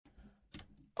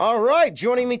All right,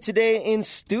 joining me today in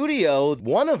studio,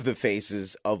 one of the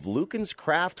faces of Lucan's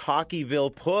Craft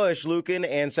Hockeyville push, Lucan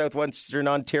and Southwestern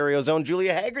Ontario's own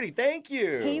Julia Haggarty. Thank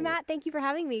you. Hey, Matt. Thank you for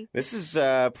having me. This is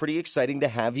pretty exciting to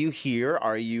have you here.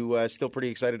 Are you still pretty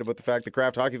excited about the fact that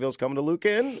Craft Hockeyville is coming to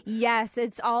Lucan? Yes,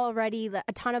 it's already,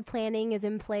 a ton of planning is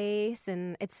in place,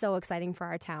 and it's so exciting for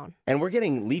our town. And we're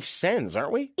getting Leaf Sens,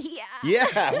 aren't we? Yeah.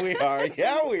 Yeah, we are.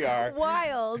 Yeah, we are.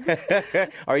 Wild.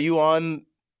 Are you on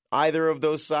either of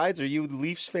those sides? Are you a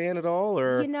Leafs fan at all?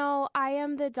 Or I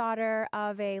am the daughter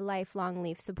of a lifelong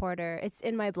Leaf supporter. It's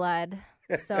in my blood.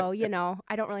 So,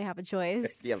 I don't really have a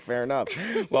choice. Yeah, fair enough.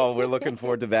 Well, we're looking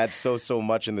forward to that so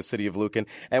much in the city of Lucan.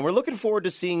 And we're looking forward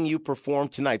to seeing you perform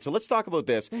tonight. So let's talk about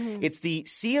this. Mm-hmm. It's the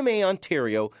CMA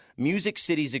Ontario Music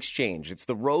Cities Exchange. It's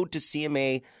the Road to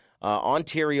CMA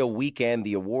Ontario weekend.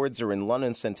 The awards are in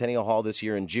London Centennial Hall this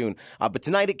year in June. But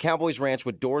tonight at Cowboys Ranch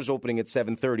with doors opening at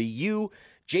 7:30, you,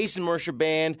 Jason Mercer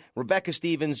Band, Rebecca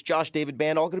Stevens, Josh David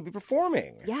Band, all going to be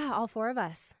performing. Yeah, all four of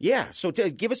us. Yeah, so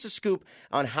give us a scoop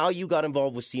on how you got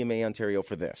involved with CMA Ontario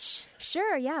for this.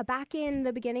 Sure, yeah. Back in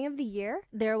the beginning of the year,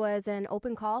 there was an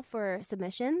open call for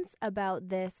submissions about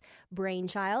this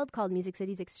brainchild called Music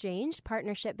Cities Exchange,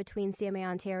 partnership between CMA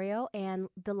Ontario and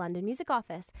the London Music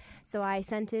Office. So I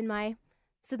sent in my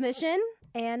submission,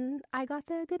 and I got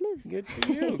the good news. Good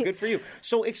for you. Good for you.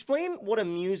 So explain what a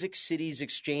Music Cities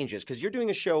Exchange is, because you're doing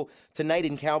a show tonight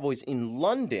in Cowboys in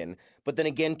London, but then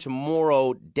again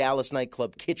tomorrow, Dallas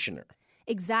nightclub Kitchener.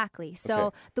 Exactly.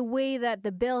 So The way that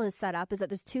the bill is set up is that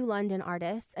there's 2 London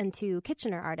artists and 2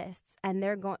 Kitchener artists, and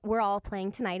we're all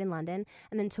playing tonight in London,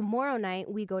 and then tomorrow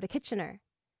night we go to Kitchener.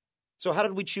 So how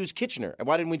did we choose Kitchener?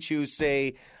 Why didn't we choose,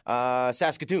 say,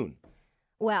 Saskatoon?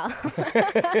 Well,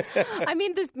 I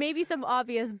mean, there's maybe some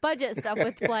obvious budget stuff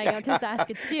with flying out to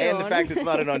Saskatoon. And the fact it's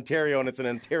not in Ontario and it's an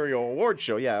Ontario award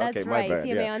show. Yeah, That's okay, right, my bad.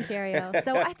 CMA Ontario.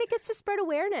 So I think it's to spread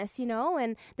awareness,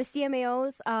 and the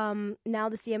CMAOs, now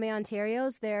the CMA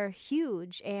Ontarios, they're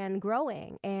huge and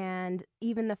growing. And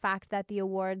even the fact that the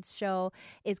awards show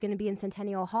is going to be in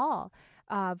Centennial Hall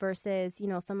versus,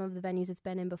 some of the venues it's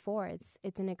been in before. It's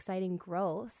an exciting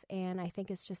growth, and I think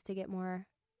it's just to get more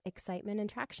excitement and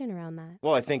traction around that.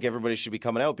 Well, I think everybody should be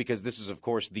coming out because this is, of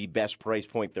course, the best price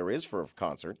point there is for a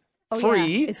concert. Oh, free.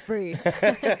 Yeah, it's free.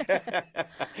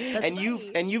 And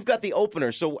you've got the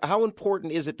opener. So how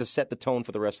important is it to set the tone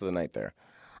for the rest of the night there?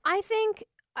 I think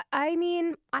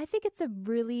it's a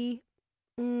really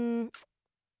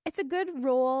it's a good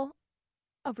role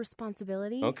of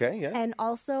responsibility. Okay, yeah. And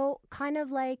also kind of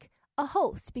like a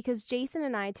host, because Jason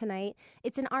and I tonight,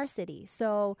 it's in our city.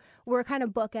 So we're kind of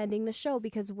bookending the show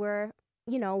because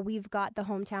we've got the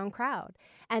hometown crowd.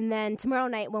 And then tomorrow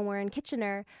night when we're in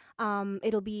Kitchener,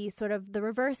 it'll be sort of the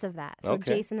reverse of that. So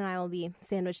Jason and I will be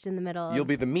sandwiched in the middle. You'll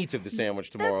be the meat of the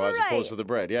sandwich tomorrow That's as right. opposed to the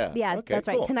bread, yeah. Yeah, okay, that's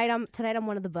cool. right. Tonight I'm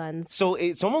one of the buns. So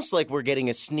it's almost like we're getting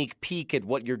a sneak peek at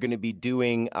what you're going to be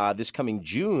doing this coming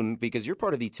June, because you're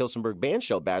part of the Tillsonburg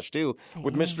Bandshell Bash too,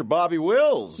 with Mr. Bobby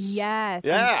Wills. Yes,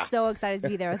 yeah. I'm so excited to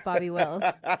be there with Bobby Wills.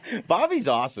 Bobby's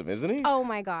awesome, isn't he? Oh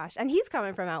my gosh, and he's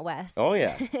coming from out west. Oh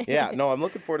yeah, yeah. No, I'm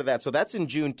looking forward to that. So that's in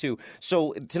June too.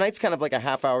 So tonight's kind of like a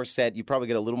half-hour set. You probably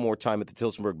get a little more time at the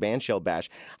Tillsonburg Bandshell Bash.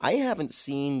 I haven't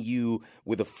seen you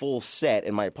with a full set,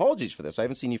 and my apologies for this. I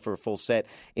haven't seen you for a full set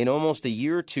in almost a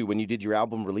year or two when you did your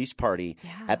album release party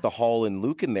at the hall in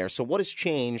Lucan there. So what has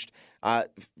changed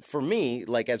for me,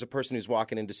 like as a person who's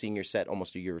walking into seeing your set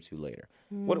almost a year or two later?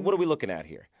 What are we looking at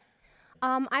here?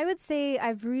 I would say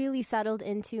I've really settled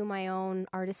into my own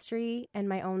artistry and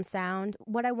my own sound,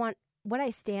 what I want, what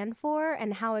I stand for,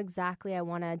 and how exactly I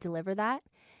want to deliver that,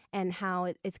 and how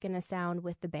it's going to sound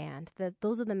with the band.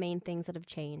 Those are the main things that have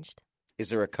changed. Is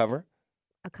there a cover?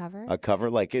 A cover? A cover?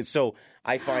 So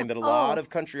I find that a lot of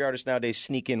country artists nowadays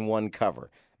sneak in one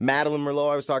cover. Madeline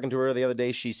Merlot, I was talking to her the other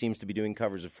day. She seems to be doing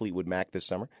covers of Fleetwood Mac this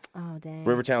summer. Oh, dang.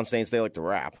 Rivertown Saints, they like to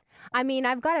rap. I mean,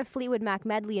 I've got a Fleetwood Mac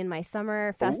medley in my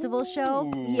summer festival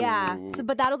show. Yeah,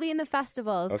 but that'll be in the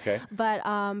festivals. Okay. But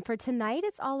for tonight,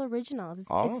 it's all originals.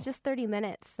 It's just 30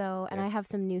 minutes, and I have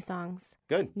some new songs.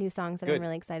 Good. New songs that I'm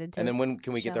really excited to And then when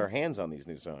can we get our hands on these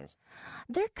new songs?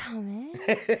 They're coming.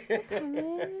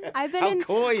 How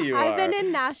coy you are. I've been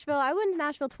in Nashville. I went to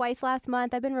Nashville twice last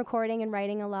month. I've been recording and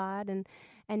writing a lot and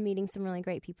meeting some really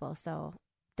great people. So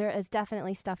there is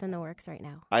definitely stuff in the works right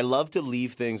now. I love to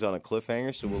leave things on a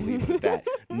cliffhanger, so we'll leave it at that.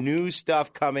 New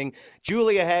stuff coming.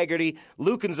 Julia Haggarty,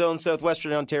 Lucan Zone,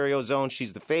 Southwestern Ontario Zone.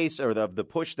 She's the face or the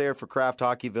push there for Craft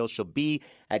Hockeyville. She'll be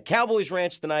at Cowboys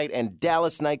Ranch tonight and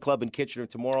Dallas Nightclub in Kitchener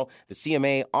tomorrow. The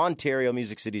CMA Ontario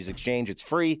Music Cities Exchange. It's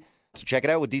free, so check it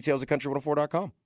out with details at country104.com.